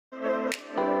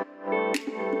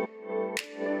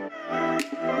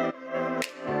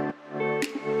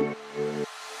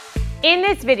In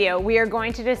this video, we are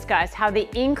going to discuss how the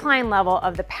incline level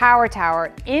of the power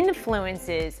tower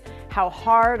influences how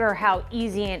hard or how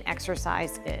easy an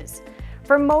exercise is.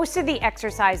 For most of the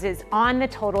exercises on the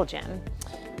total gym,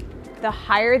 the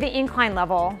higher the incline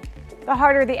level, the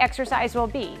harder the exercise will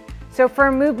be. So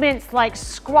for movements like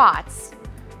squats,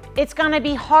 it's gonna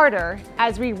be harder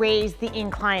as we raise the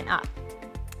incline up.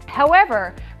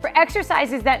 However, for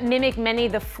exercises that mimic many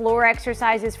of the floor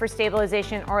exercises for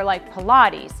stabilization or like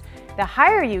Pilates, the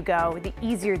higher you go, the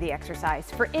easier the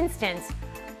exercise. For instance,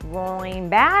 rolling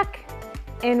back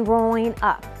and rolling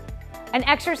up, an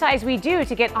exercise we do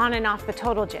to get on and off the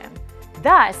total gym.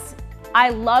 Thus, I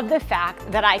love the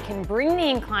fact that I can bring the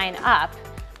incline up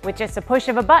with just a push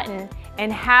of a button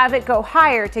and have it go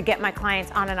higher to get my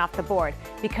clients on and off the board,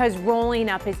 because rolling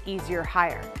up is easier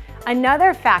higher.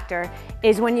 Another factor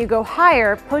is when you go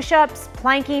higher, push-ups,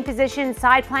 planking positions,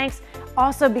 side planks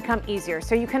also become easier.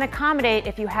 So you can accommodate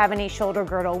if you have any shoulder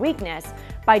girdle weakness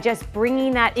by just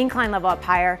bringing that incline level up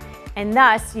higher, and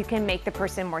thus you can make the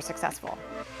person more successful.